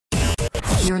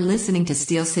You're listening to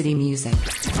Steel City Music.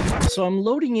 So I'm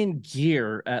loading in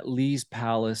gear at Lee's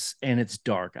Palace and it's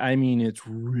dark. I mean, it's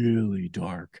really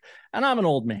dark. And I'm an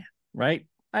old man, right?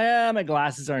 My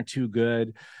glasses aren't too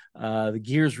good. The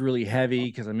gear's really heavy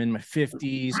because I'm in my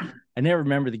 50s. I never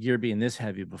remember the gear being this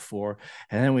heavy before.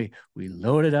 And then we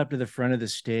load it up to the front of the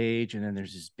stage, and then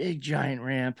there's this big giant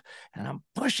ramp, and I'm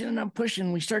pushing and I'm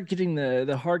pushing. We start getting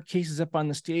the hard cases up on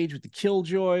the stage with the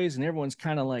killjoys, and everyone's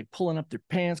kind of like pulling up their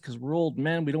pants because we're old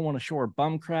men. We don't want to show our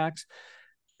bum cracks.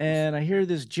 And I hear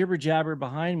this jibber jabber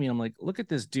behind me. I'm like, look at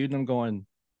this dude. And I'm going,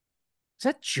 is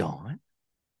that John?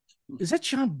 Is that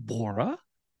John Borra?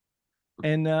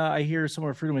 And I hear someone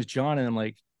refer to him as John. And I'm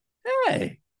like,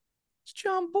 hey, it's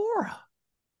John Borra.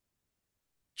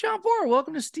 John Borra,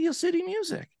 welcome to Steel City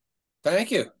Music.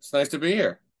 Thank you. It's nice to be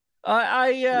here.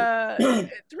 The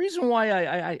reason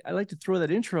why I like to throw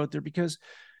that intro out there, because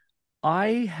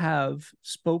I have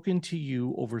spoken to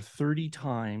you over 30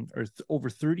 times or over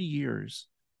 30 years,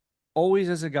 always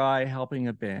as a guy helping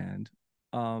a band,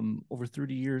 over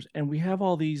 30 years. And we have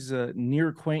all these near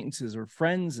acquaintances or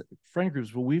friend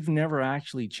groups, but we've never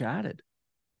actually chatted.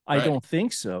 I don't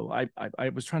think so. I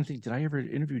was trying to think, did I ever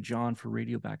interview John for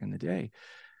radio back in the day?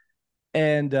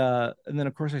 And then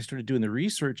of course I started doing the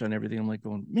research on everything. I'm like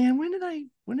going, man,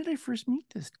 when did I first meet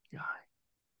this guy?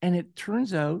 And it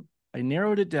turns out I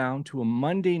narrowed it down to a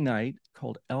Monday night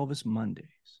called Elvis Mondays.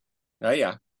 Oh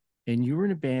yeah. And you were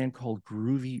in a band called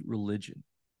Groovy Religion.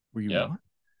 Were you not?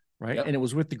 Right. Yep. And it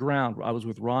was with The Ground. I was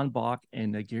with Ron Bach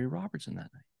and Gary Robertson that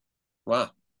night. Wow.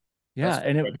 Yeah.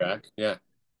 And it back. Yeah.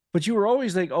 But you were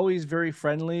always very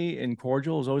friendly and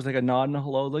cordial. It was always like a nod and a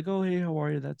hello, like, oh, hey, how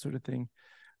are you? That sort of thing.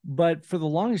 But for the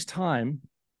longest time,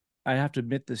 I have to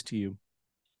admit this to you.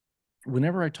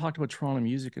 Whenever I talked about Toronto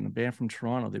music and a band from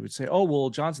Toronto, they would say, oh, well,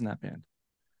 John's in that band.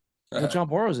 Well, John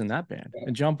Borra's in that band.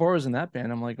 And John Borra's in that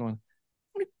band. I'm like going,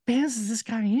 how many bands is this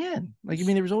guy in? Like, I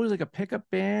mean, there was always like a pickup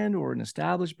band or an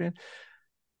established band.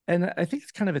 And I think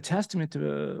it's kind of a testament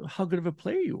to how good of a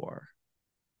player you are.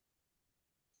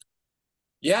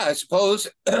 Yeah, I suppose.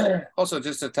 Also,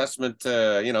 just a testament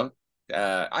to,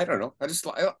 I don't know.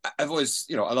 I've always,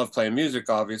 I love playing music,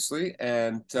 obviously.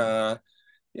 And yeah,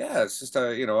 it's just,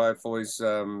 I've always,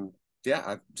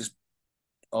 I've just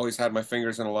always had my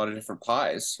fingers in a lot of different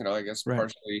pies, I guess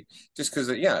partially just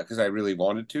because I really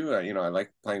wanted to. I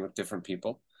like playing with different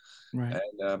people. Right.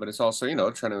 And, but it's also,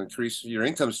 trying to increase your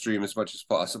income stream as much as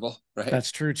possible. Right.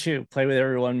 That's true too. Play with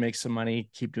everyone, make some money,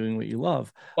 keep doing what you love.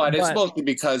 But it's mostly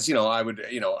because, I would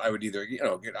either,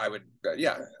 I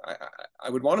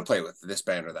would want to play with this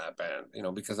band or that band,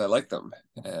 because I like them.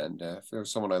 And if there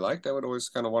was someone I liked, I would always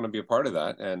kind of want to be a part of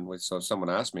that. And so if someone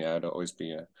asked me, I'd always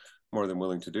be more than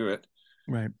willing to do it.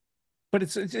 Right. But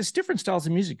it's different styles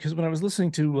of music, because when I was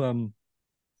listening to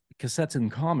Cassettes in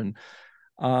Common,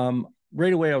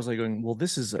 right away I was like going, well,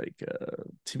 this is like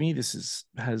to me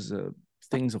has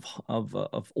things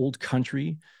of old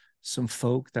country, some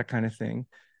folk, that kind of thing.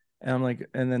 And I'm like,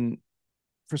 and then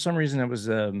for some reason I was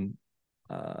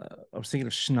thinking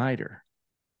of Schneider,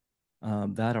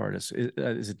 that artist.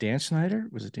 Is it Dan Snyder?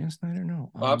 Was it Dan Snyder?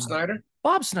 No, Bob Snyder.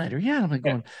 Bob Snyder. Yeah. I'm like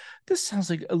going, this sounds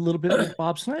like a little bit like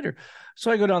Bob Snyder.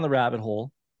 So I go down the rabbit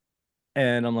hole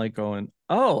and I'm like going,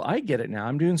 oh, I get it now.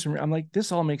 I'm like,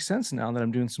 this all makes sense now that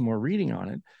I'm doing some more reading on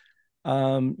it.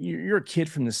 You're a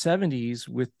kid from the 70s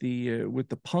with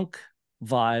the punk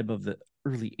vibe of the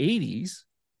early 80s.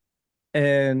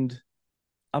 And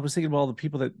I was thinking about all the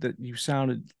people that you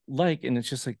sounded like, and it's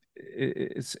just like,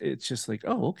 it's just like,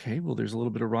 oh, okay, well, there's a little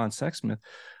bit of Ron Sexsmith,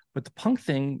 but the punk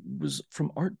thing was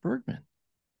from Art Bergman.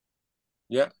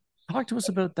 Yeah. Talk to us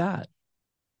about that.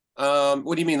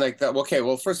 What do you mean like that? Okay,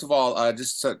 well, first of all,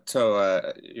 just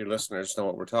so your listeners know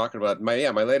what we're talking about. My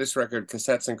latest record,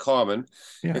 Cassettes in Common.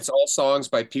 Yeah. It's all songs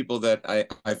by people that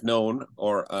I've known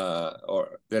or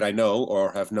that I know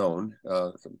or have known.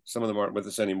 Some of them aren't with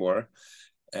us anymore.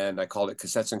 And I called it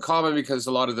Cassettes in Common because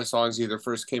a lot of the songs either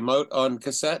first came out on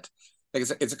cassette. Like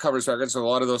it's a covers record, so a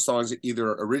lot of those songs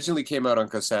either originally came out on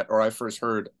cassette or I first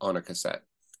heard on a cassette.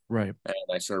 Right. And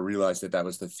I sort of realized that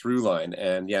was the through line.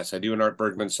 And yes, I do an Art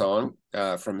Bergman song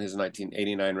from his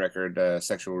 1989 record,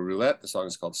 Sexual Roulette. The song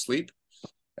is called Sleep.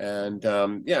 And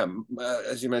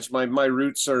as you mentioned, my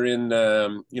roots are in,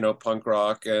 punk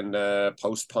rock and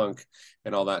post-punk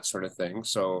and all that sort of thing.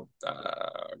 So,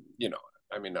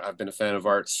 I've been a fan of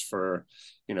Art's for,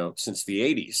 since the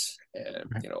 80s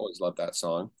and, always loved that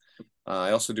song.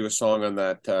 I also do a song on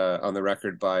that on the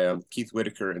record by Keith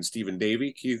Whitaker and Stephen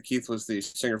Davey. Keith was the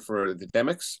singer for the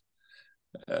Demics.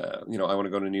 I Want to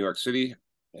Go to New York City.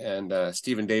 And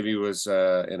Stephen Davey was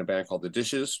in a band called The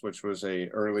Dishes, which was a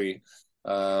early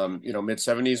mid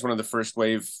 70s, one of the first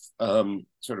wave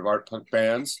sort of art punk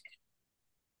bands.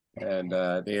 And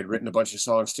they had written a bunch of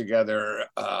songs together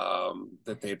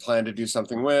that they had planned to do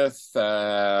something with.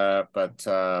 But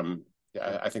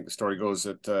I think the story goes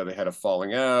that they had a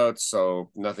falling out, so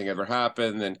nothing ever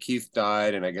happened. Then Keith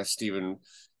died, and I guess Steven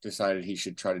decided he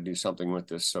should try to do something with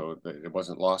this so that it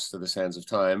wasn't lost to the sands of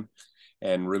time,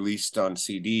 and released on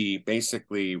CD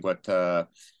basically what the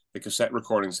cassette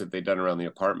recordings that they'd done around the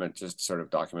apartment, just sort of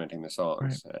documenting the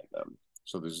songs. Right. And,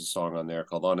 so there's a song on there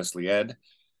called Honestly Ed,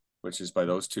 which is by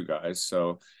those two guys.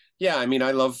 So yeah, I mean,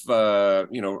 I love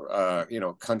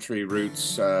country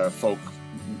roots, folk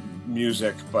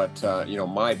music, but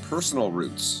my personal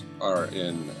roots are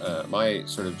in my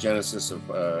sort of genesis of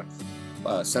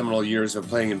seminal years of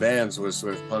playing in bands was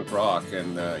with punk rock,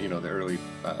 and the early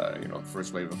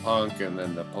first wave of punk, and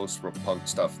then the post-punk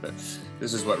stuff. That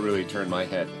this is what really turned my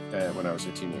head when I was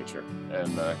a teenager,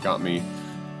 and got me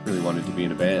really wanted to be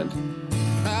in a band.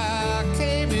 I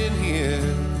came in here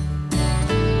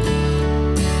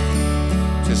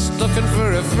just looking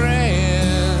for a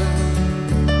friend,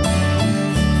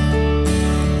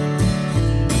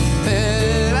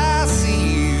 and I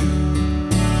see you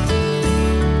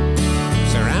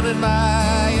surrounded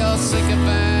by your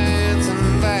sycophants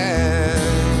and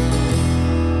bands.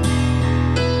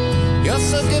 You're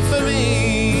so good for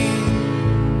me,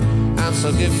 I'm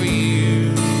so good for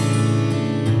you.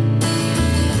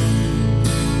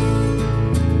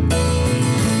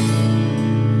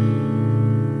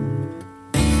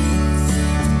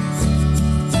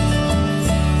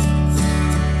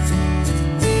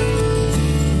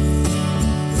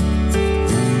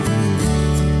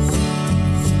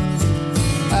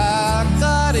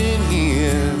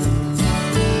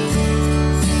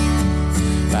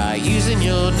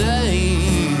 Your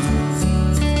name,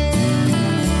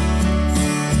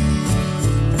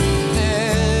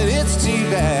 and it's too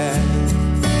bad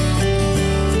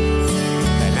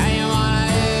that now you wanna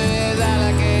use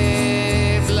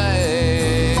alligator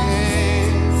flame.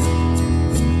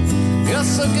 You're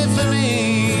so good for me,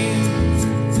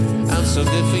 I'm so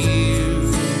good for you.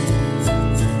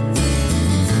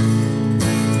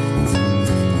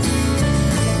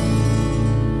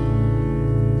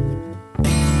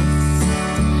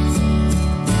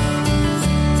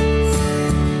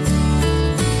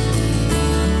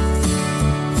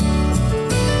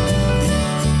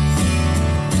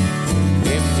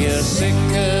 Sick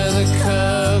of the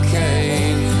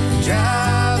cocaine,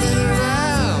 driving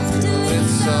around till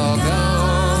it's all gone.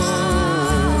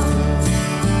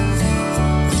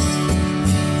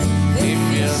 If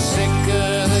you're sick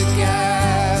of the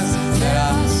guys that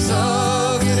are so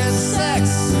good at sex,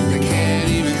 they can't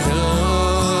even come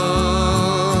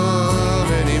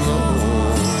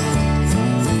anymore.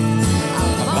 I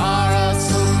borrowed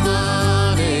some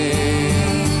money.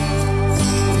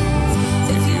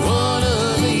 If you wanna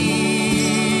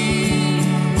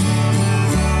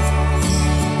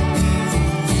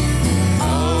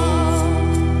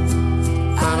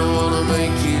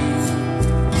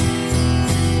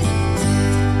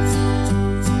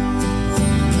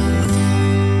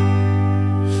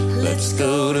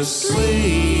go to sleep.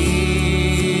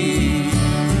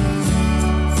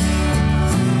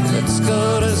 Let's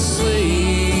go to sleep.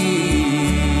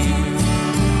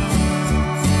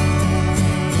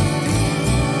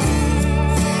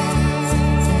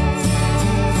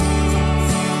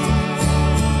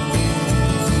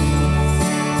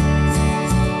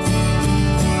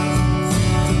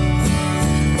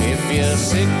 If you're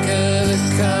sick of the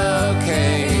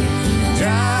cocaine,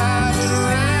 driving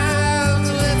around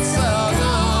till it's all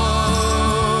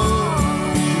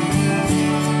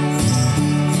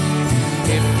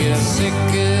sick of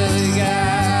the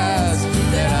guys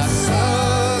that are so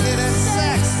good at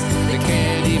sex, they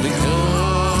can't even come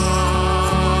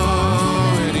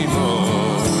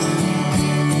anymore.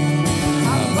 I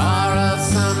borrowed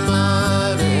some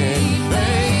money,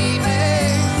 baby,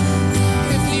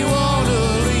 if you wanna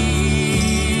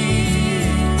leave.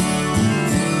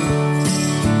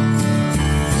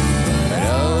 But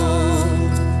oh,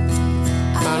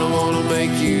 I don't wanna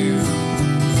make you.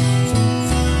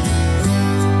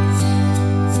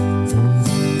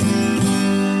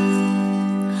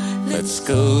 Let's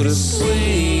go to sleep.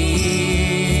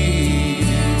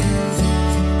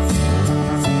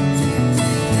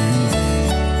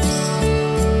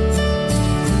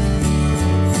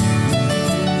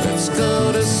 Let's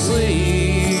go to sleep.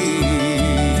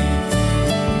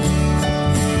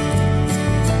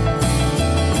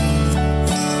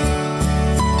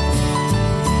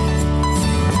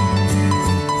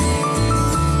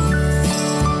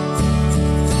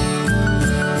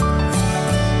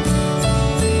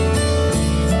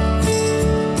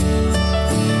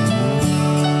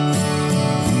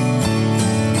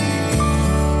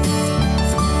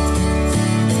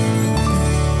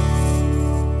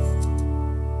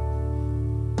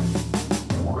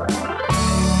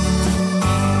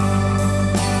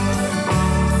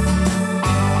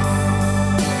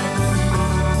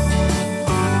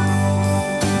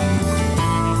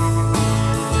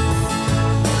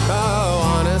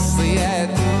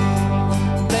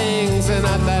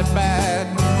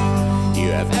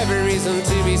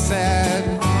 sad,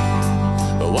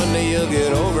 but one day you'll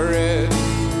get over it.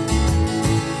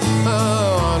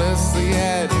 Oh, honestly,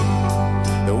 Ed,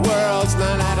 the world's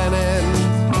not at an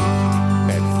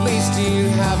end. At least you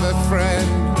have a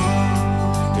friend.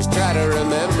 Just try to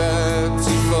remember to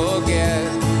forget.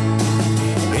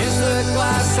 Is the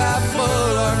glass half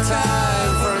full or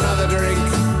time for another drink?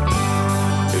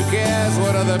 Who cares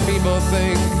what other people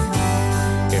think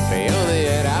if they only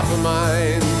had half a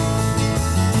mind?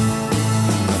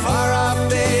 A far-off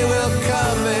day will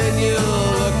come and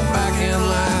you'll look back and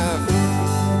laugh.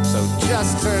 So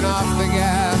just turn off the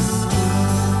gas.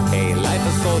 Hey, life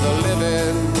is for the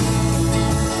living.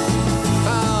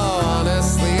 Oh,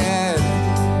 honestly, Ed,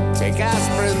 take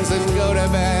aspirins and go to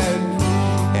bed.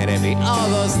 And empty all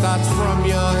those thoughts from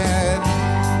your head.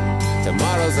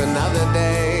 Tomorrow's another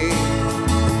day.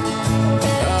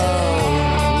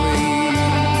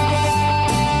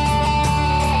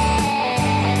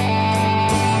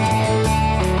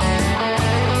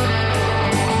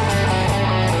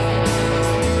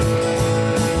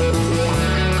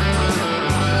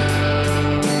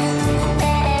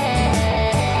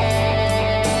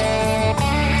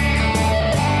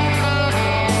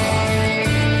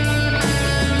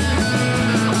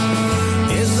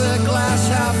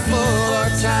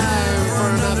 Time for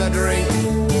another drink.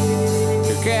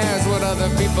 Who cares what other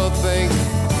people think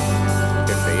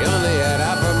if they only had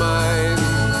half a mind?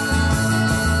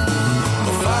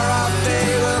 A far-off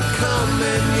day will come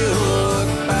and you'll look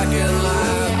back and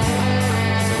laugh.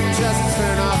 So just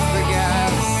turn off the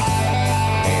gas.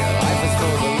 Hey, life is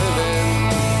for the living.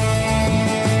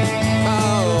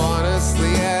 Oh, honestly,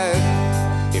 Ed,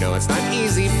 you know it's not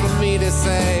easy for me to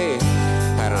say.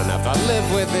 I don't know if I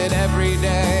live with it every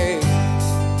day.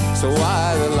 So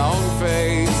why the long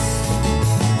face?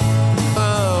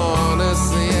 Oh,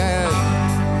 honestly, Ed,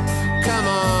 come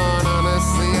on,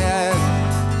 honestly, Ed,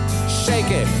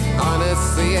 shake it,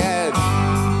 honestly, Ed.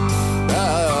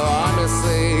 Oh,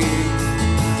 honestly,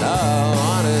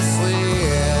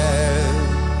 Ed.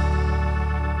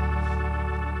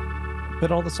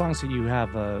 But all the songs that you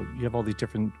have all these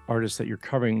different artists that you're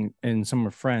covering, and some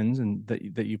are friends and that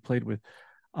you played with.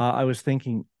 I was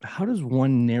thinking, how does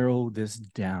one narrow this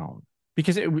down?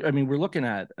 Because we're looking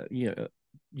at a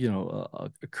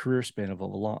career span of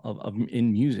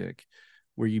in music,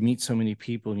 where you meet so many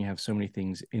people and you have so many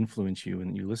things influence you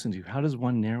and you listen to. How does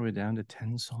one narrow it down to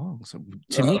 10 songs?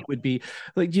 To me, it would be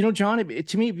like, John.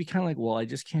 To me, it'd be kind of like, well, I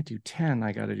just can't do 10.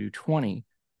 I got to do 20.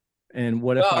 And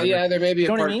what if? Well, yeah, there may be a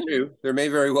part mean? two. There may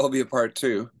very well be a part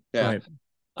two. Yeah. Right.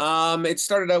 It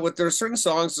started out with, there are certain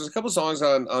songs. There's a couple songs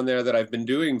on there that I've been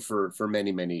doing for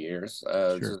many years.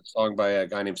 Sure. There's a song by a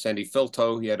guy named Sandy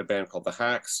Filto. He had a band called The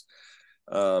Hacks,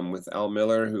 with Al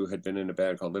Miller, who had been in a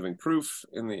band called Living Proof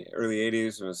in the early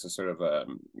 '80s, and was a sort of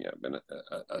been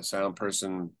a sound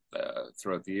person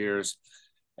throughout the years.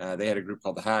 They had a group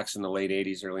called The Hacks in the late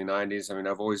 '80s, early '90s. I mean,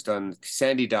 I've always done.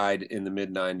 Sandy died in the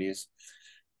mid '90s.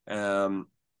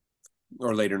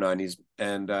 Or later '90s,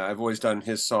 and I've always done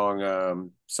his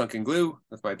song Sunken Glue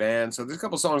with my band. So there's a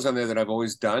couple songs on there that I've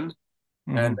always done.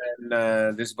 Mm-hmm. And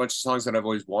then there's a bunch of songs that I've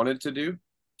always wanted to do.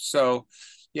 So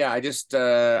yeah, I just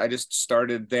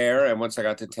started there, and once I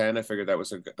got to 10, I figured that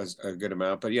was a good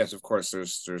amount. But yes, of course,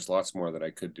 there's lots more that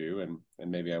I could do, and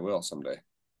maybe I will someday.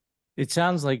 It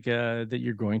sounds like that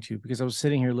you're going to, because I was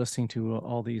sitting here listening to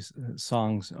all these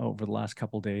songs over the last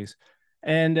couple of days.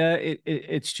 And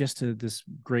it's just this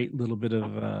great little bit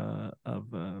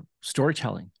of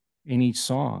storytelling in each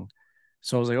song.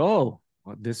 So I was like, oh,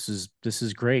 well, this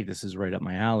is great. This is right up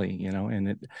my alley,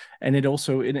 And it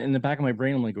also in the back of my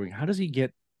brain, I'm like going, how does he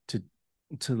get to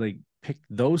like pick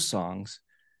those songs?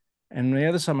 And the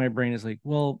other side of my brain is like,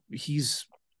 well, he's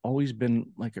always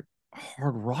been like a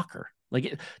hard rocker.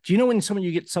 Like, do you know when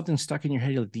you get something stuck in your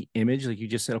head, like the image, like you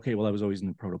just said, okay, well, I was always in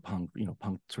the proto punk,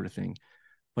 punk sort of thing.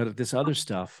 But this other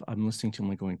stuff, I'm listening to him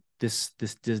like going, this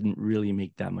didn't really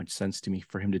make that much sense to me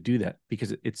for him to do that,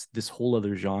 because it's this whole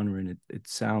other genre, and it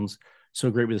sounds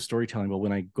so great with the storytelling. But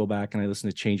when I go back and I listen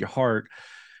to Change of Heart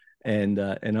and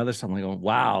other stuff, I'm like, oh,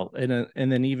 wow. And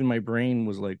then even my brain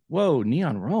was like, whoa,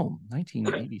 Neon Rome,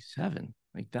 1987.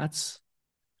 Like that's,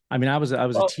 I mean, I was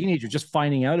a teenager just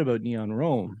finding out about Neon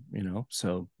Rome,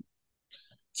 so.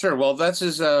 Sure. Well, that's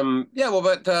his.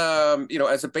 But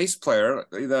as a bass player,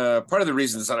 the part of the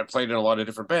reasons that I played in a lot of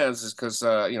different bands is because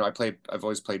I've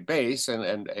always played bass,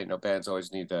 and bands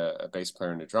always need a bass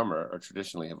player and a drummer, or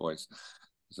traditionally have always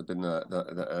been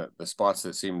the spots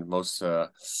that seemed most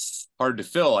hard to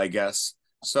fill, I guess.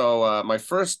 So my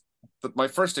first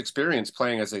experience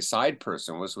playing as a side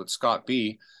person was with Scott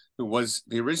B., who was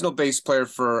the original bass player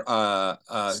for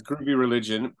Groovy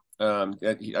Religion.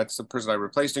 That's the person I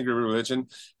replaced in Groovy Religion,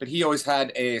 but he always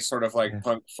had a sort of like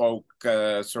punk folk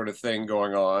sort of thing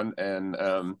going on, and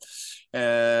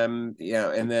then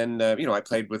I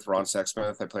played with Ron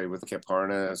Sexsmith, I played with Kip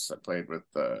Harness, I played with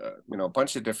a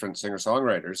bunch of different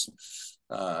singer-songwriters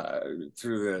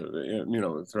through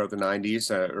the throughout the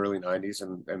 90s, early 90s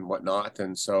and whatnot.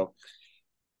 And so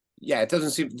it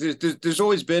doesn't seem there's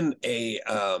always been a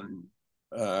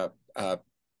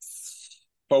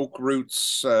folk roots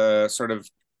sort of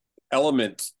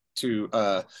element to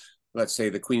let's say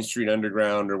the Queen Street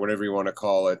Underground or whatever you want to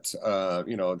call it.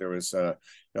 There was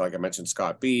like I mentioned,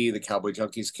 Scott B, the Cowboy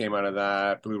Junkies came out of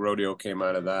that, Blue Rodeo came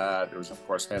out of that. There was, of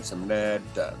course, Handsome Ned,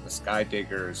 the Sky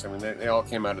Diggers. I mean, they all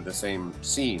came out of the same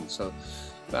scene. So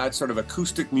that sort of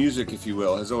acoustic music, if you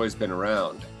will, has always been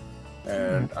around.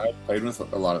 And I played with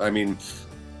a lot of, Time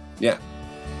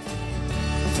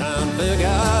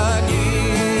forgot you,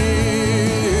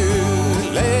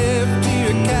 left you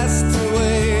a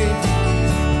castaway,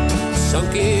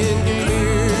 sunk in the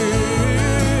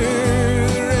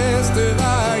rest of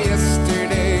our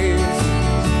yesterdays.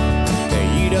 That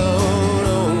you don't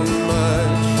own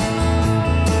much,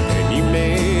 and you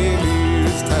may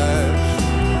lose touch,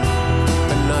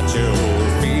 but not your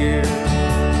fear.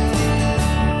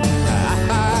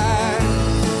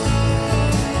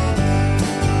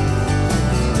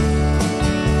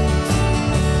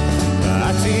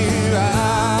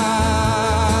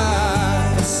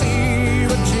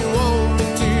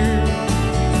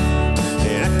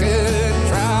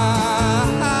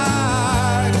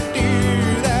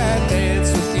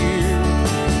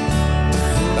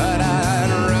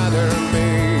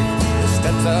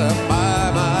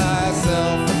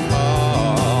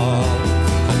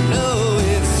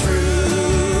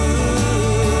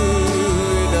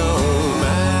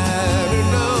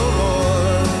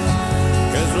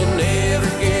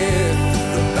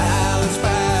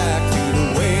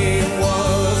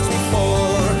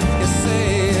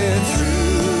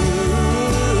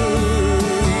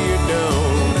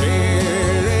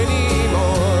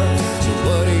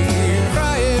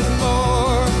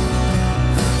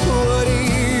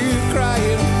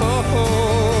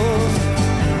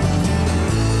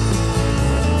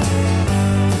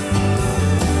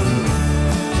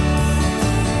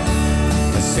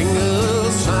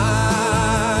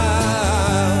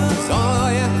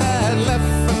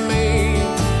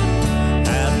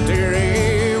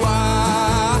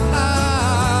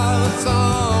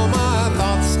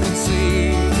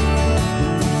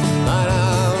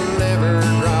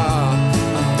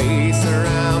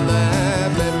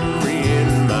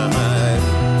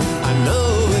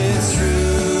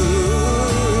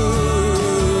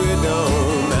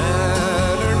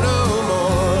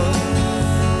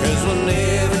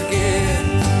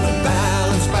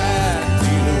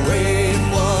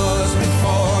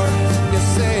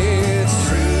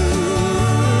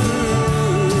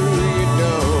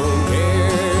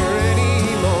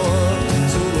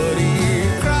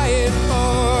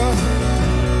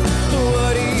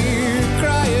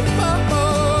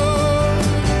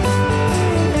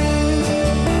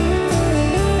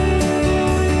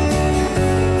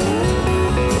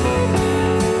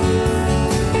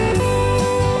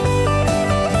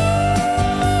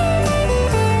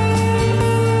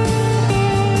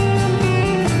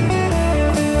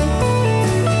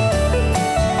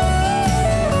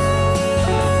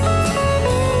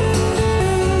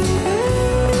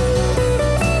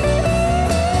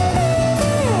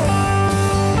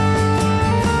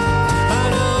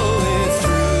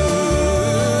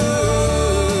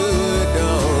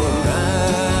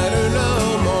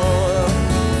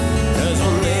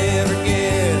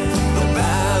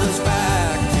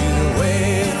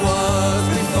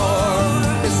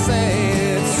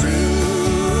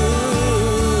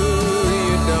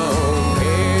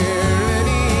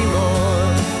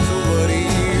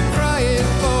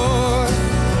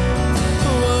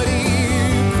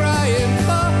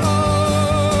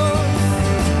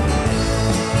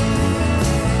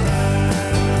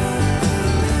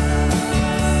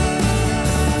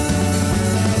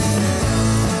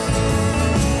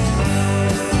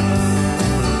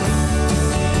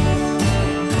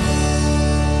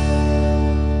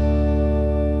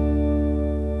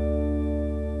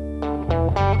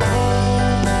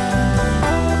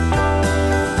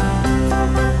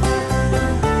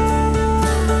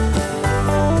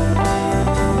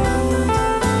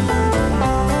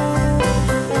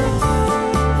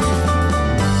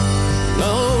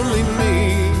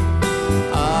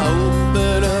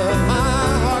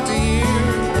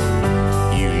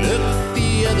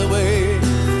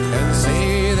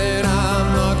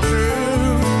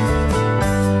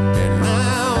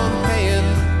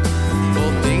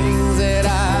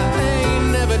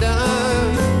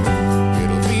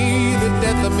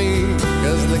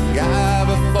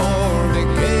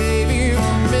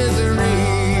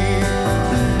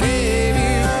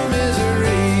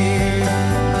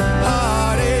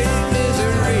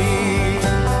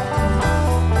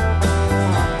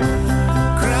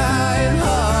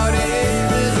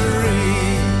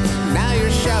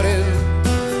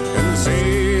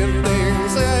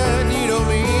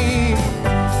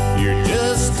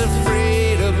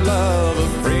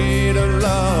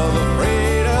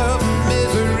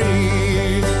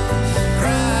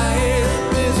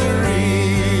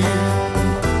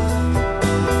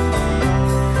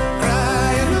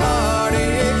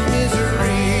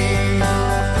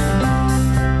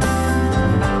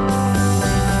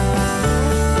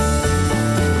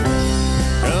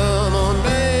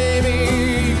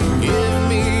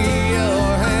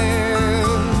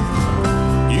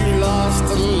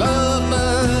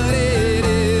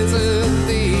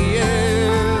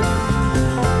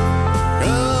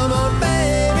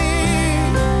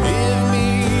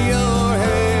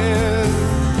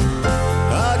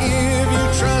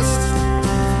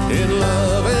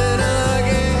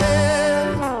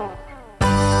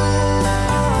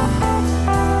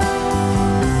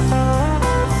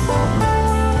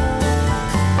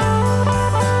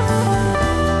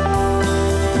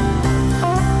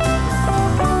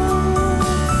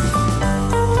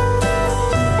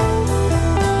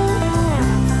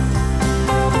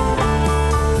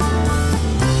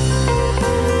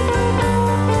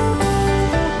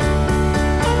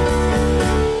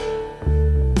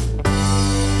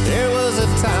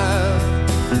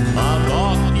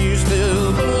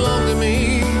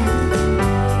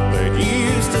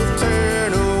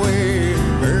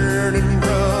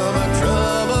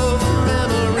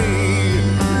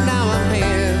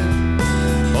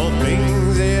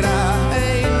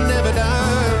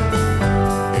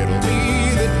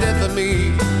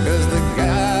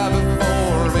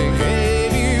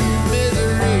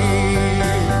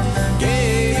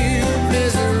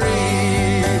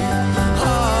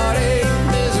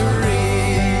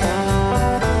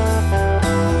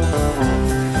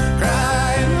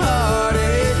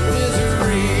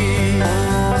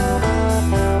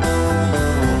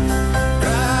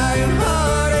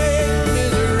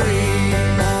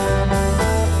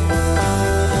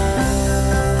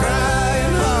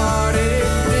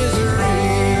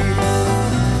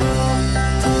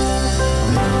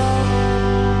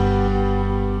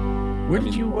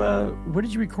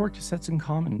 did you record Cassettes in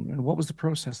Common, and what was the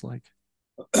process like?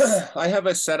 I have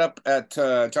a setup at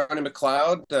Johnny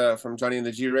McLeod from Johnny and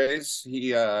the G-Rays.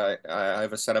 I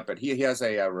have a setup at he has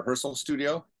a rehearsal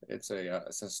studio. It's a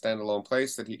standalone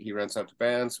place that he rents out to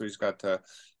bands. So he's got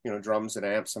drums and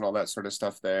amps and all that sort of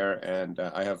stuff there. And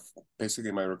I have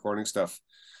basically my recording stuff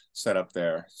set up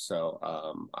there. So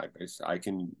I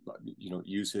can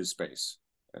use his space.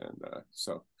 And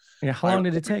so yeah, how long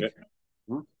did it take?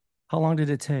 How long did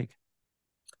it take?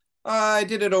 I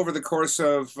did it over the course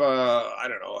of, I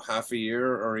don't know, half a year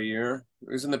or a year.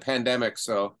 It was in the pandemic,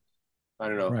 so I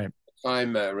don't know. Right.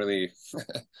 Time really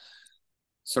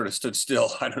sort of stood still.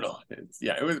 I don't know.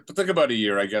 It took about a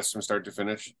year, I guess, from start to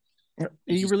finish.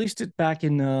 You released it back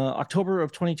in October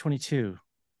of 2022.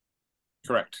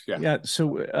 Correct. Yeah. Yeah.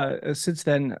 So since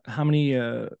then, how many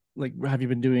have you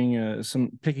been doing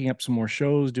picking up some more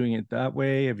shows, doing it that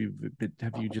way? Have you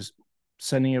just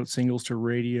sending out singles to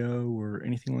radio or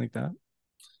anything like that?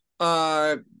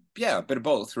 Yeah, a bit of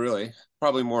both, really.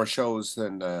 Probably more shows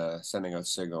than sending out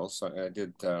singles. So I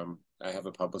did. I have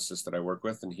a publicist that I work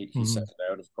with, and he sent it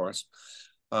out, of course.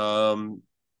 I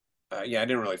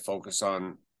didn't really focus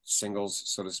on singles,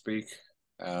 so to speak.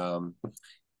 I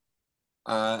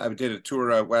did a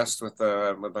tour out west with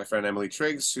my friend Emily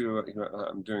Triggs, who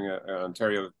I'm doing an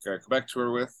Ontario Quebec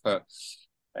tour with.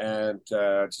 And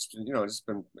I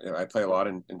play a lot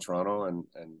in Toronto and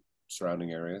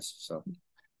surrounding areas. So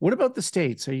what about the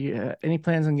States? Are you any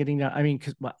plans on getting down? I mean,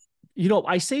 because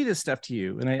I say this stuff to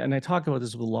you, and I talk about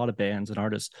this with a lot of bands and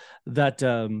artists, that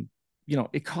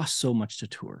it costs so much to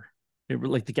tour.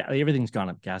 Everything's gone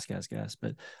up, gas.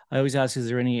 But I always ask, is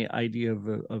there any idea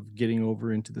of getting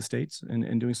over into the States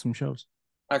and doing some shows?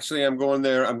 Actually, I'm going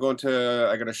there. I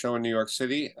got a show in New York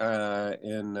City at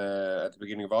the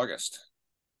beginning of August.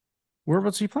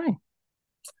 Whereabouts are you playing?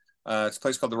 It's a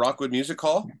place called the Rockwood Music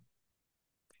Hall.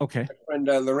 Okay. And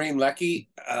Lorraine Leckie,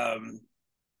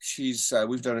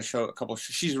 we've done a couple.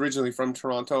 She's originally from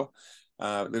Toronto,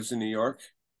 lives in New York.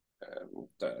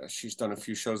 She's done a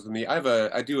few shows with me.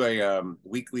 I do a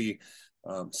weekly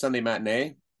Sunday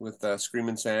matinee with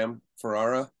Screamin' Sam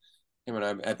Ferrara. Him and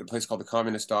I'm at the place called the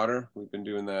Communist Daughter. We've been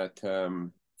doing that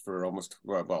for almost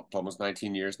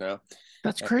 19 years now.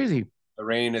 That's crazy.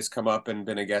 Lorraine has come up and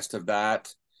been a guest of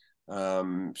that.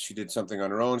 She did something on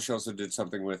her own. She also did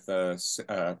something with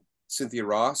Cynthia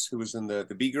Ross, who was in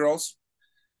the B Girls.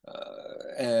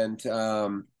 And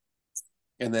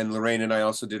then Lorraine and I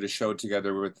also did a show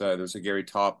together with, there's a Gary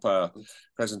Top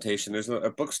presentation. There's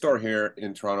a bookstore here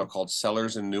in Toronto called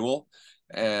Sellers in Newell.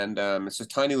 And it's a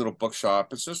tiny little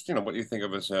bookshop. It's just, what you think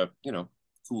of as a,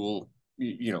 cool,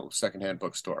 secondhand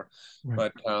bookstore.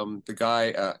 Right. But the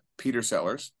guy, Peter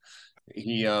Sellers,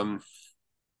 he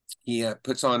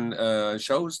puts on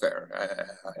shows there,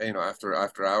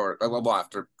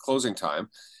 after closing time,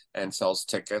 and sells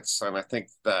tickets. And I think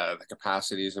the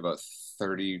capacity is about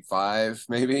 35,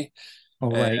 maybe.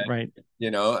 Oh, right.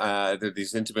 They're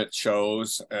these intimate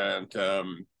shows, and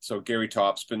so Gary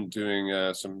Top's been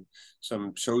doing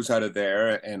some shows out of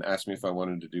there, and asked me if I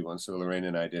wanted to do one. So Lorraine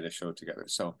and I did a show together.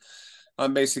 So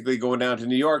I'm basically going down to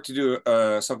New York to do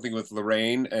something with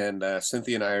Lorraine, and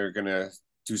Cynthia and I are going to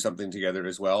do something together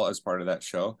as well as part of that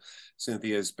show. She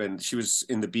was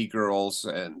in the B Girls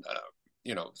and,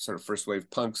 sort of first wave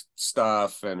punk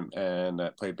stuff, and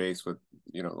played bass with,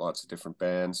 lots of different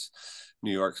bands,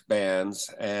 New York's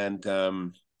bands. And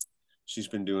she's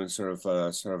been doing sort of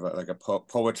like a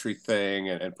poetry thing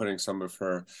and putting some of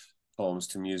her poems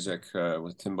to music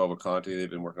with Tim Bobaconte. They've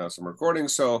been working on some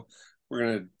recordings. So we're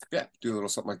going to do a little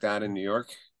something like that in New York.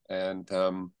 And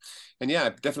I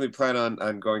definitely plan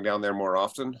on going down there more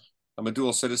often. I'm a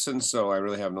dual citizen, so I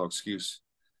really have no excuse.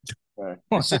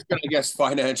 It's just been, I guess,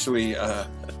 financially,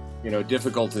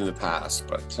 difficult in the past,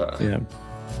 but yeah.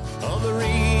 Oh,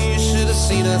 Marie should have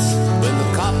seen us when the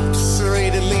cops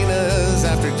raided Lena's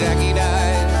after Jackie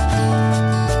died.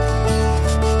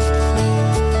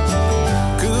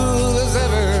 Cool as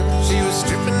ever, she was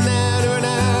stripping down to her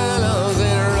nylons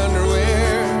and her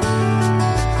underwear.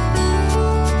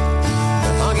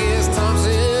 The honkiest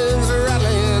Thompsons were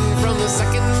rattling from the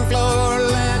second floor,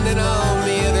 landing on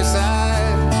the other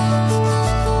side.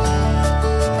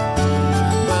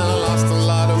 Well, I lost a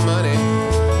lot of money,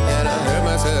 and I hurt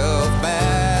myself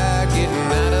bad getting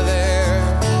out of there.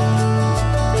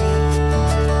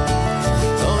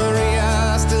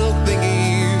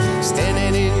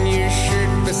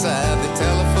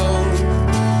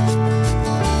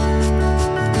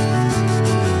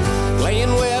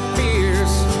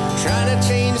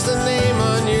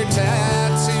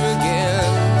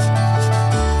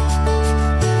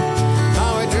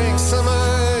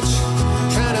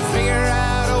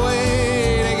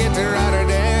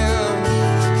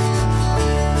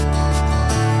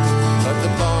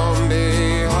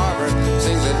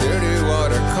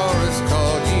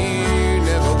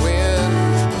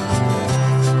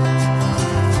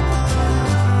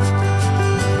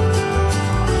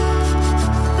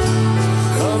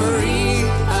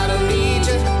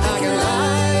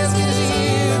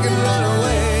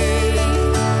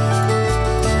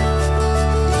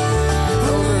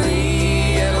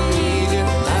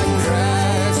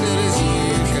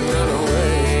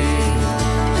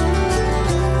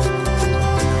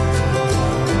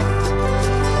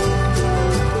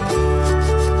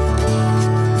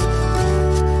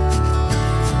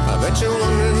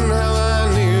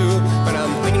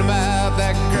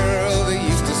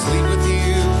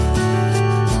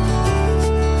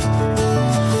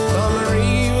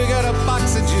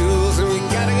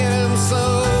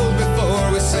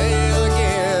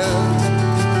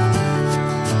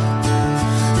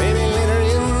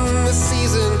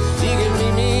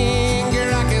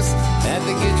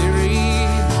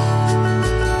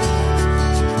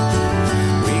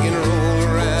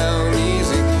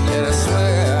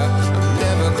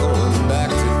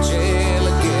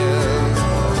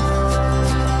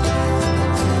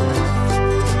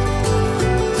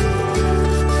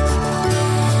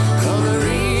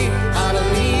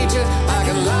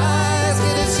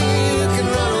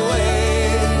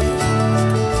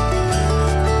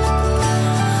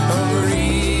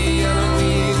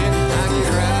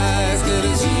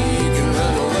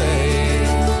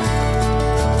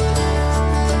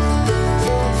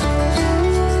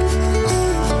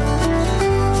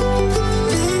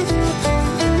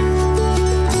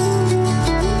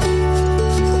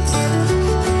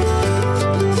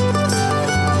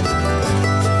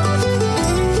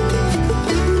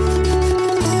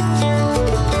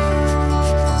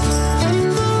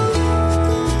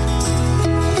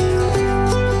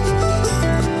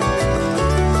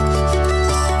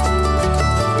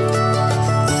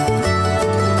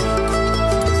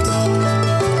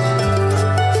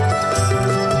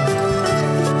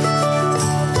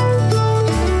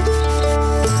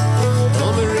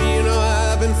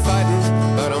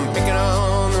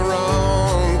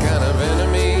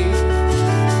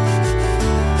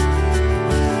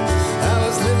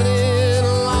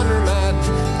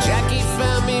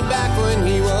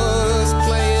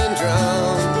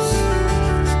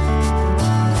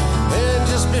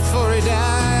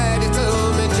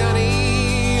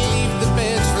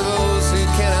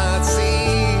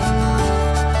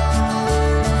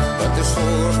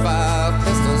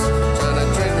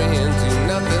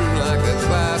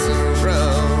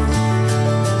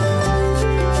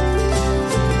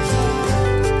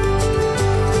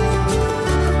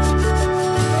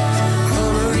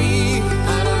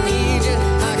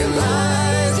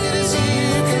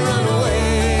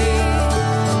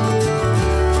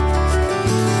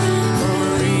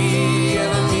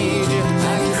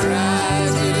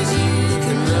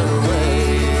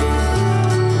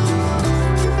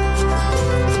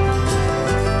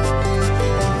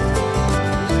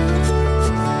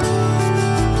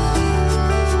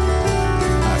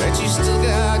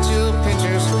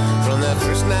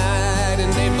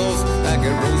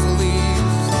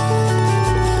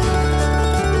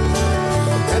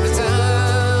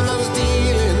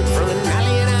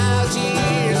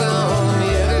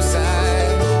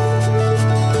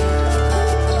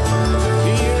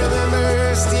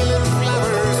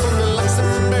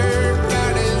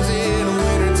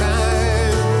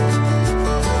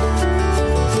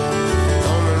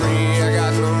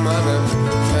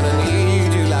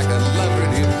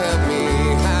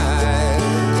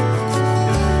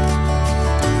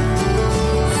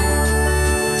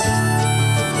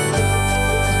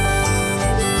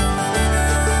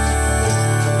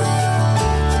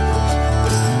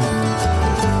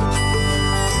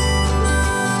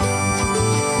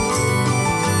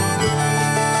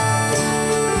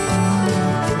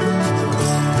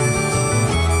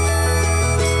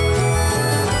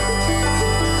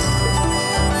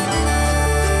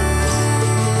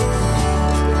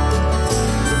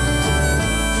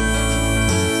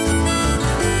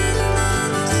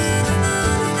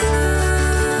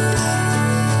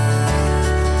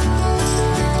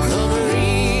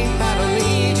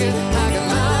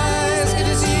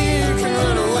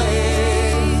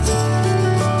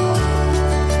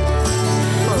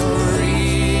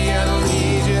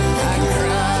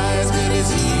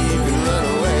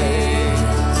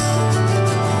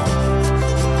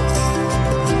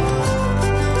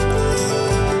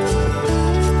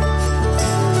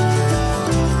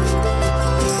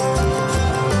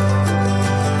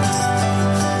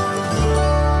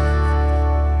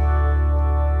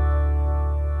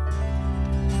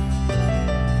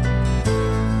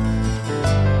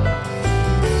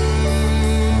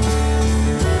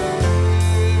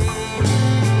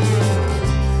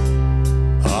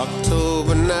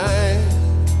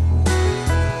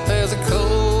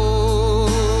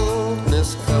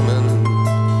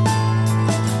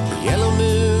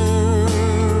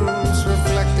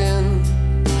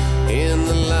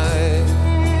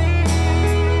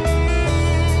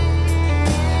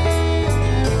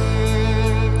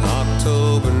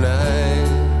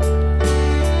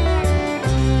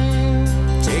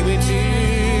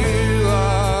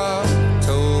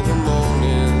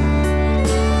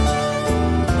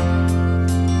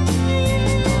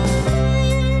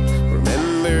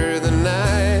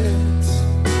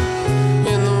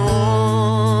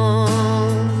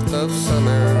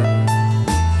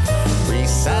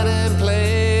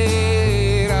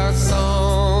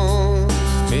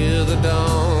 till the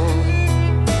dawn.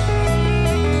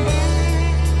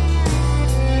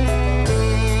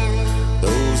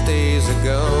 Those days are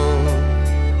gone.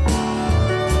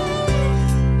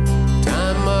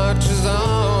 Time marches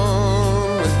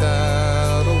on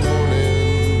without a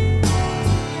warning.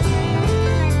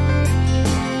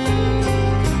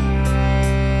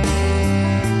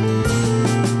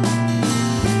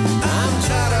 I'm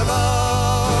tired of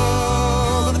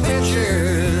all the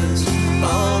pictures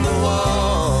on the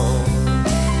wall.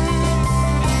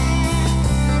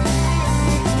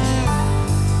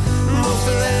 Most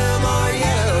of them are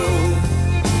yellow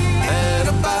and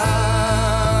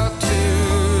about to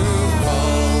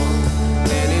fall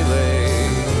anyway.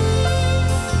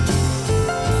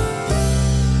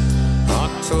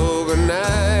 October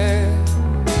night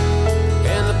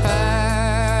and the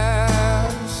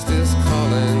past is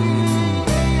calling.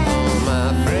 All my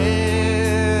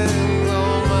friends,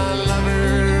 all my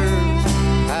lovers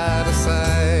out of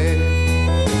sight.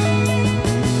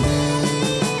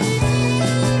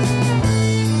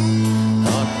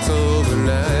 October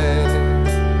night,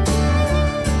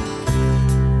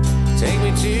 take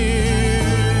me to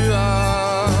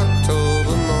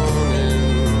October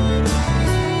morning.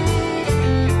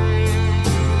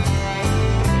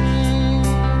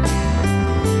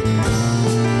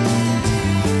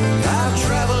 I've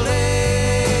traveled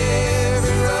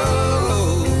every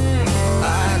road I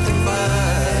can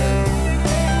find.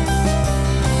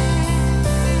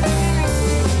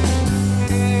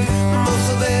 Most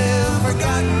of them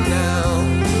forgotten now.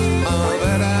 Oh,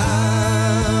 but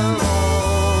I'm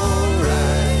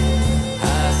alright, I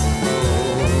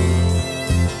suppose.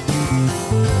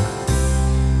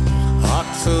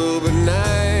 October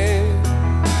night,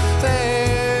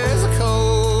 there's a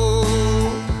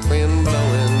cold wind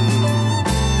blowing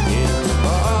in the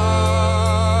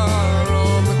bar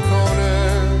on the corner.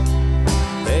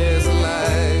 There's a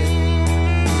light.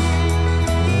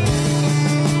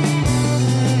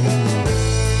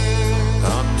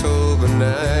 October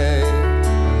night,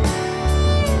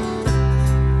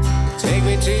 take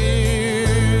me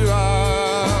to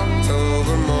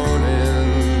October morning.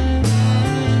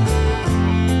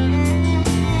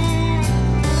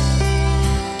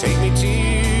 Take me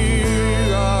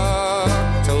to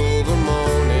October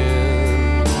morning.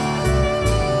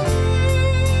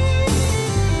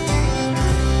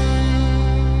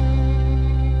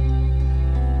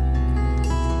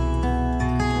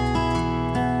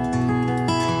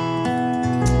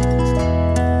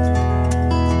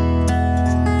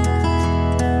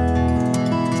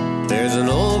 There's an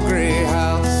old gray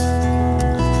house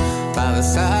by the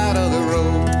side of the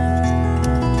road,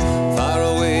 far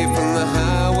away from the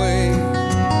highway,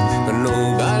 but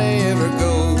nobody ever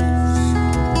goes.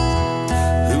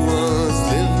 Who once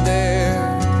lived there?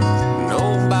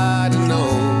 Nobody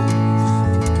knows.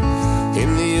 In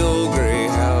the old gray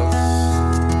house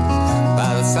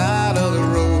by the side of the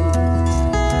road,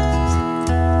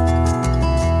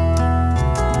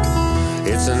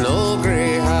 it's an old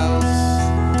gray house,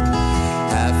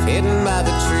 half hidden by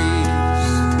the trees,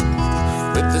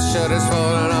 with the shutters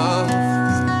falling off,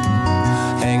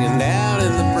 hanging down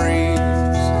in the breeze,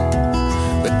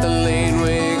 with the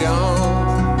laneway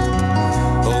gone,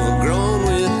 overgrown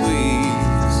with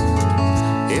weeds.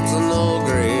 It's an old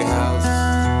gray house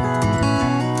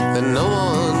that no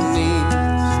one needs.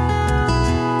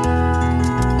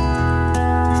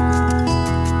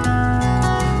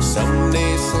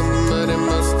 Someday somebody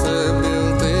must have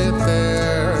built it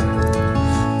there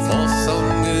for some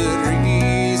good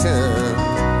reason.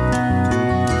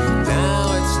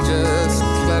 Now it's just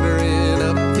cluttering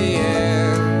up the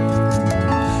air.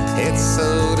 It's so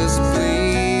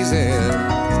displeasing.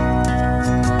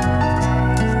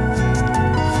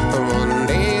 One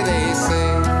day they say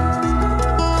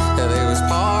that there was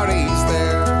parties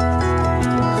there,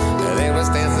 and they was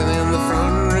dancing in the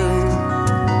front room,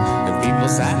 and people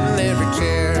sat in every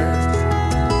chair.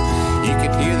 You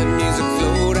could hear the music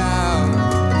float out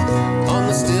on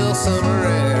the still summer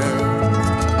air.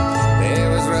 There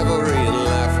was revelry and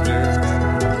laughter.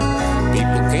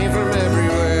 People came from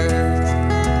everywhere.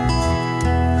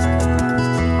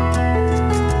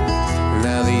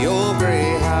 Now the old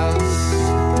gray house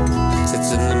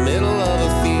sits in the middle of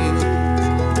a field,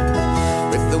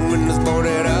 with the windows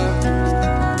boarded up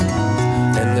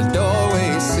and the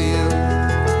doorway sealed,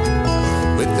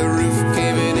 with the roof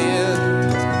caving in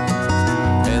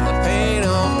and the paint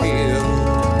all peeled.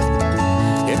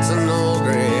 It's an old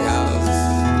gray house,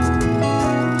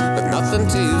 but nothing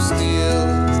to steal.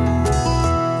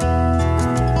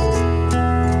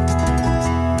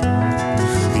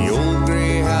 The old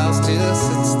gray house just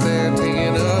sits there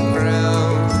taking up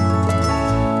ground,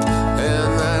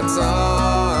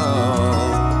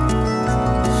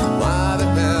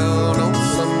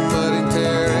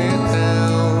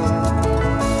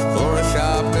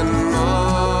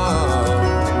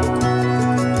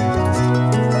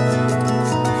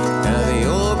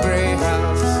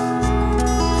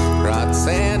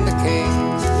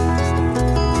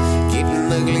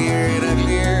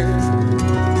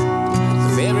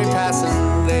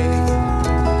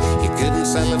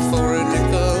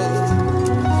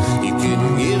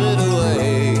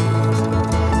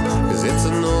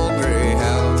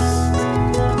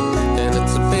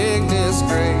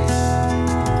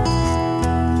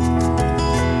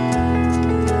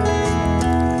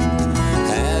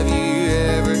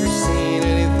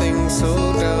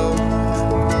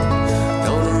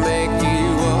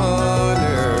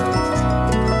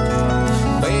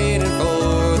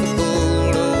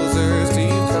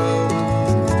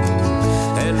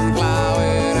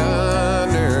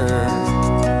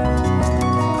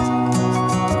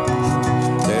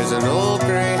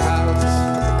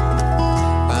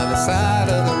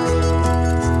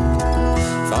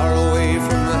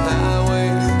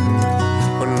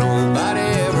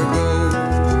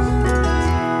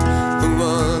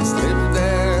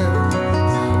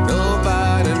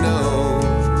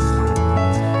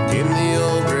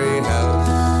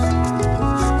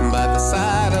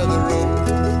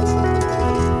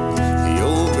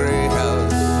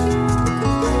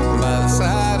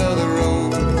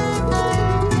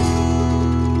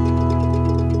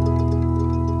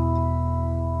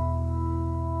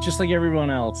 like everyone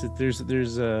else, there's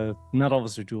not all of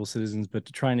us are dual citizens, but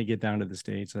trying to get down to the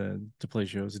States to play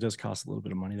shows, it does cost a little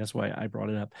bit of money. That's why I brought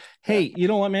it up. Hey, you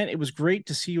know what, man? It was great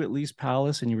to see you at Lee's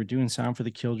Palace, and you were doing sound for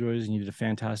the Killjoys, and you did a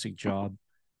fantastic job.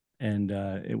 And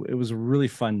it was a really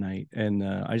fun night. And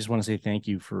I just want to say thank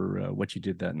you for what you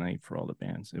did that night for all the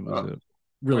bands. It was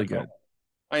really good.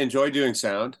 I enjoy doing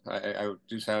sound. I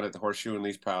do sound at the Horseshoe in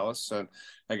Lee's Palace. And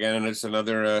again, it's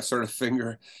another sort of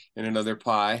finger in another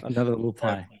pie. Another little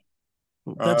pie.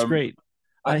 That's great.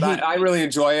 I really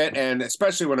enjoy it. And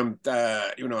especially when I'm,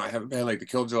 I have a band like the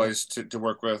Killjoys to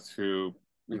work with who,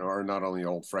 are not only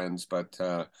old friends, but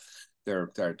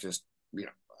they're just,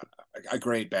 a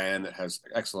great band that has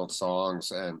excellent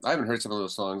songs. And I haven't heard some of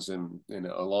those songs in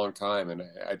a long time. And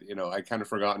I kind of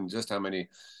forgotten just how many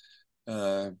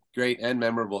great and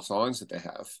memorable songs that they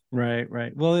have.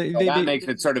 Right. Well, that makes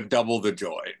it sort of double the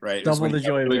joy, right? Double the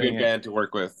joy. Really good band to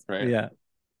work with, right? Yeah.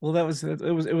 Well, it was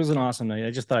an awesome night. I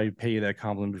just thought I'd pay you that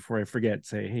compliment before I forget.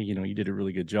 Say, hey, you did a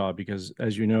really good job, because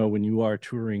as you know, when you are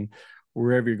touring,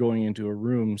 wherever you're going into a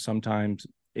room, sometimes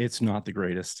it's not the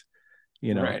greatest.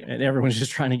 Right. And everyone's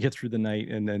just trying to get through the night,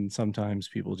 and then sometimes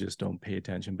people just don't pay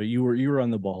attention. But you were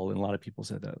on the ball, and a lot of people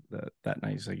said that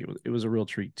night. Like it was a real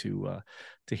treat to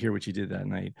hear what you did that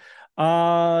night.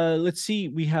 Let's see,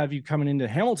 we have you coming into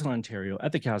Hamilton, Ontario,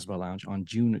 at the Casbah Lounge on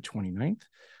June 29th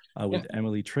with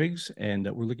Emily Triggs, and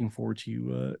we're looking forward to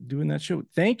you doing that show.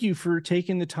 Thank you for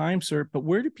taking the time, sir. But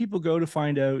where do people go to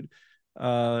find out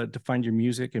to find your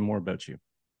music and more about you?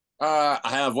 I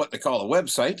have what they call a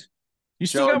website. You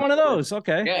still got one of those?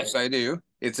 Okay. Yes, I do.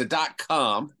 It's a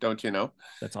 .com, don't you know?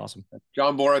 That's awesome.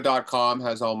 JohnBorra.com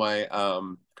has all my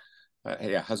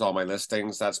has all my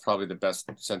listings. That's probably the best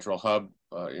central hub.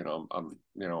 I'm on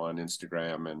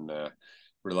Instagram, and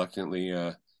reluctantly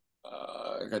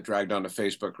got dragged onto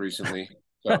Facebook recently.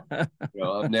 So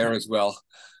I'm there as well.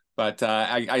 But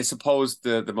I suppose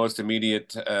the most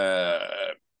immediate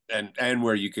and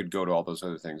where you could go to all those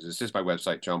other things is just my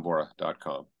website,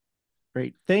 johnborra.com.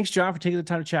 Great. Thanks, John, for taking the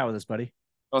time to chat with us, buddy.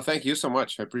 Oh, thank you so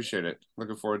much. I appreciate it.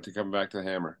 Looking forward to coming back to the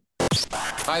Hammer.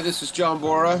 Hi, this is John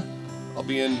Borra. I'll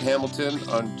be in Hamilton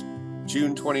on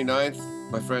June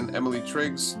 29th. My friend Emily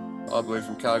Triggs, all the way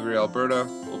from Calgary, Alberta,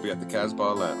 will be at the Casbah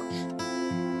Lounge.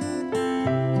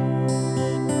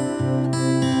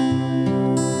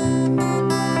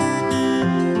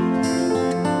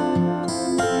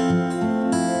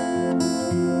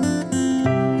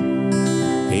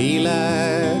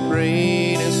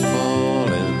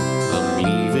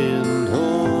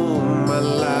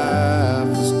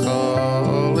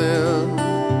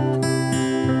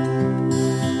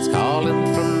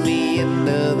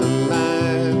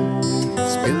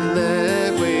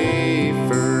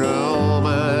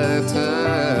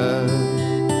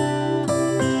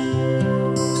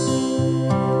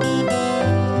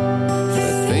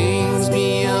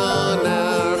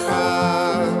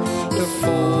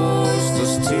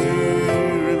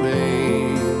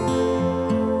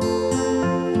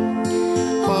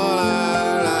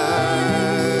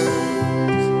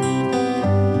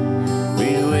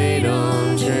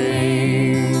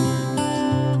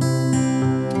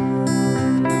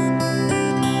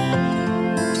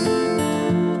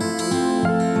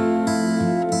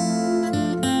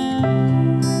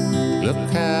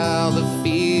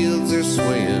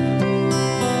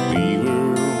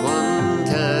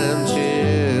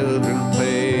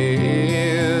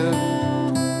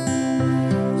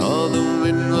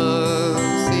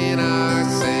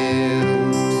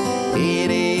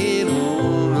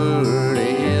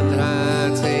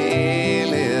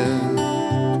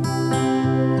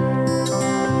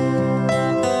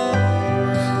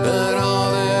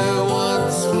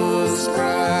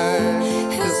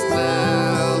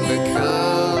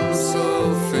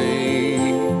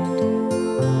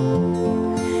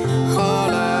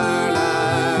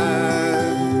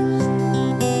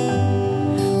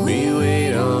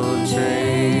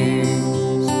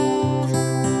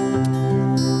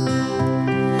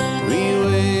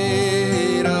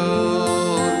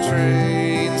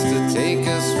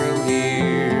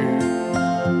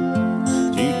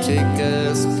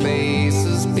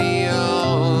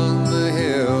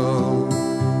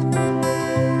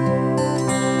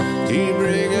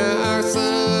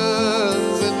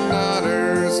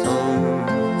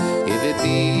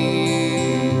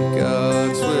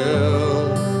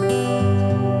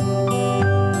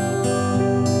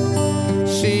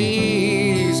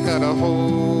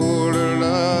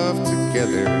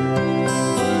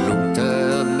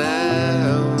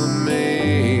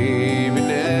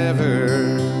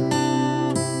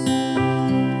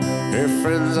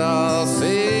 Friends all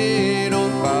say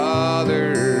don't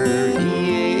bother,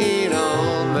 he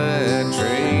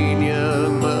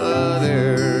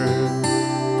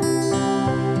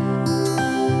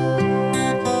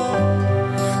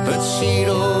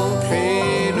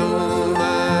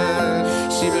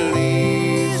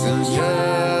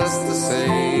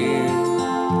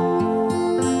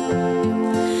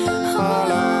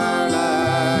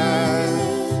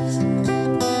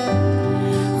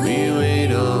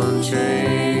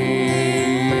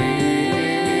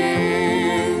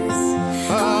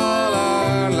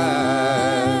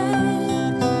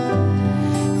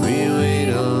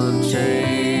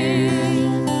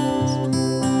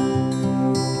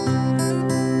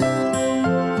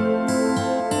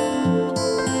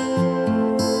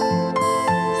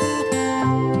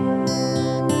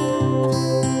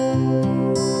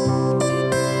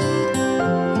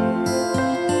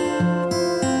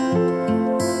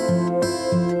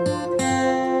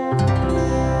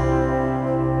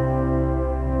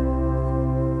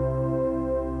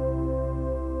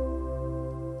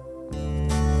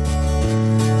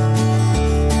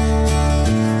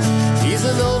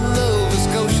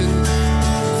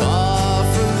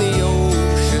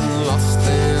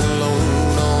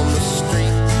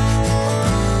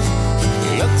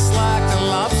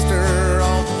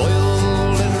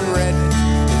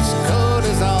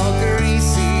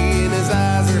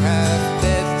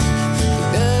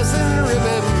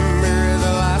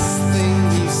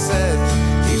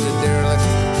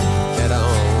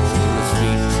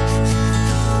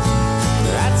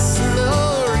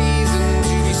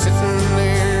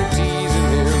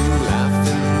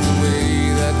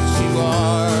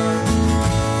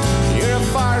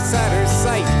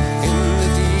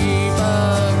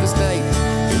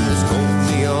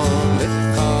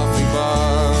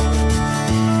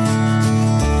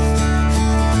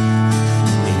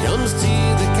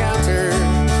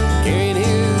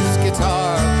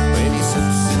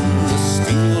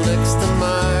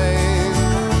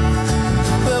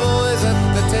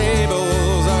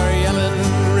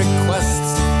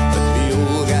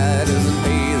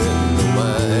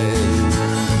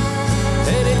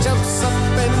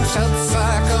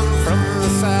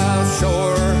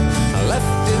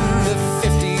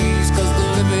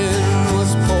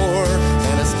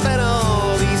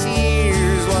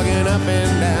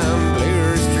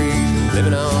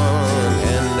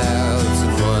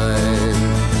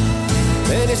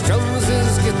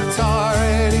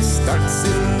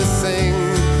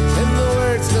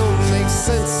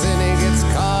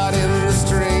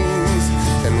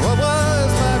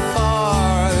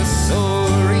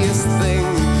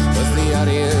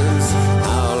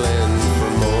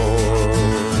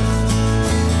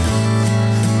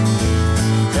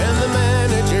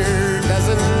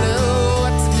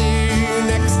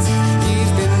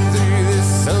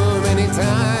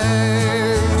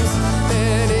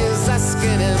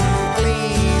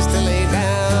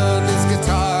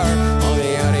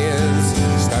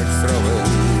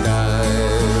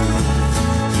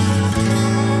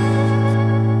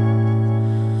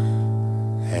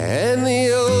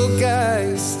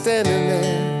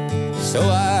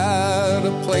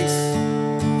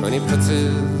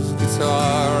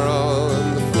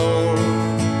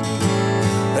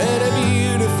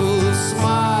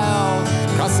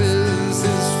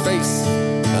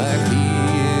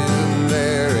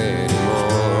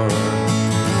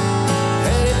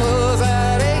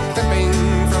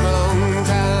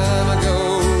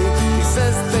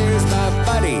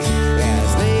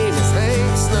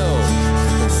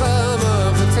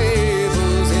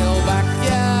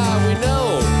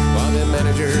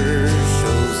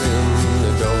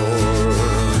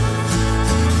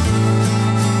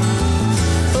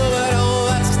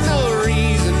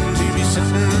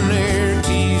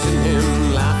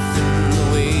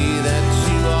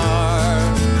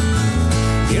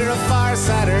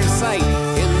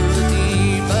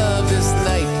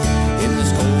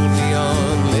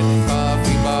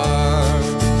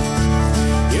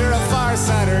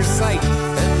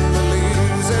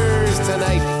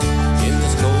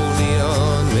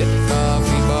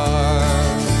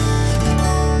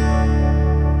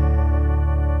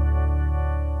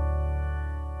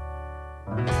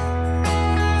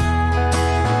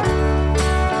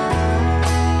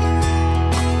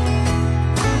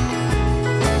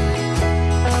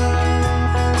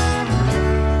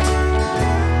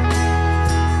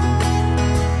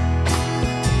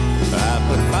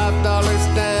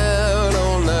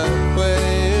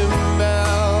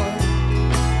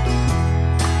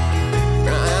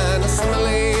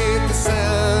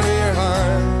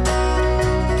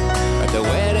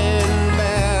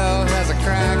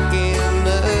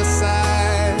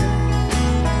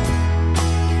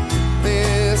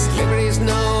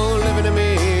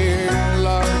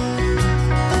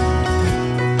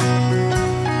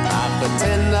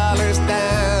 $20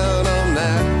 down on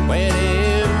that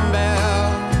wedding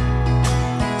bell.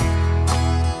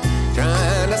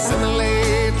 Trying to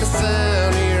simulate the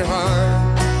sound of your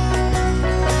heart,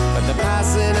 but the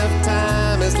passing of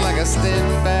time is like a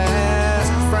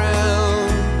steadfast frown.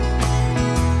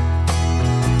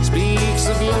 Speaks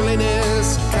of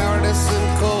loneliness, cowardice,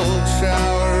 and cold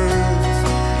showers,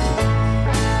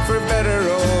 for better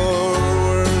or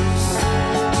worse.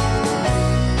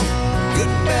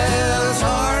 Good bell is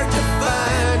hard to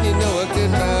find, you know a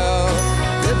good bell.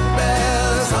 Good bell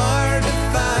is hard to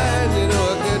find, you know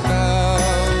a good bell.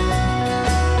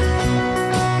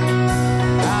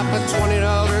 I put $20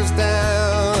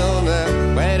 down on that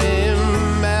wedding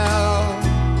bell,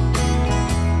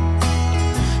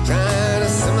 trying to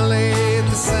simulate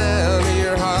the sound of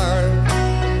your heart,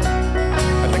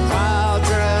 but the clouds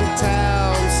around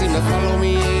town seem to follow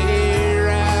me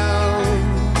around.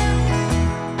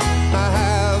 I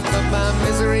have but my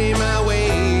misery, my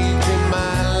wage, and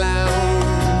my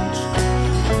lounge,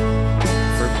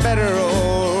 for better or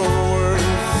worse.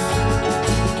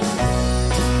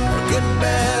 A good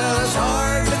bell is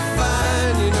hard to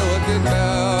find, you know a good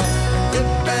bell. Good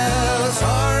bell is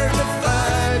hard to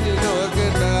find, you know a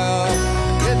good bell.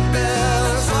 Good bell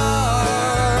is hard.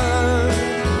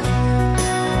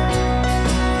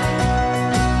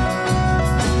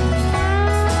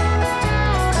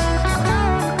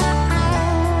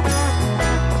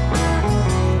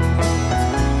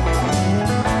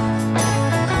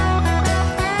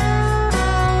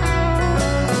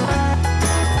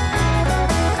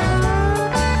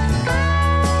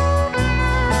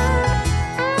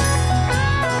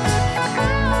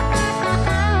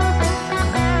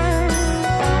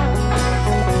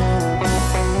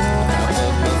 I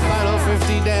put the final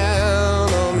 50 down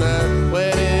on that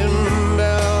wedding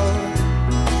bell,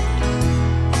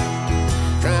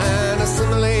 trying to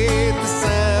simulate the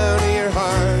sound of your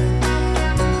heart,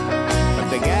 but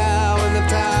the gal in the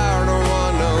tower don't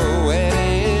want no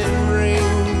wedding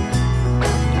ring.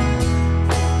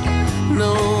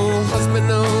 No husband,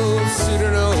 no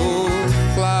suitor, no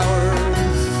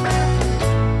flowers,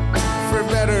 for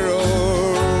better or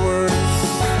worse.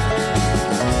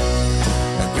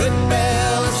 A good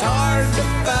bell is hard to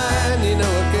find, you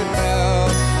know a good bell.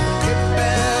 Good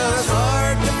bell is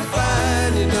hard to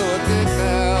find, you know a good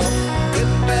bell.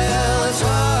 Good bell is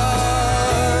hard.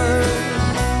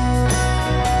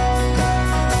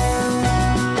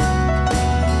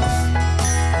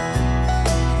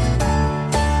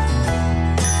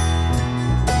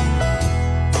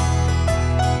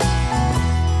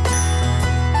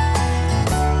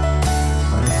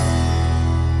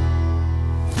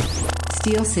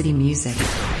 Steel City Music.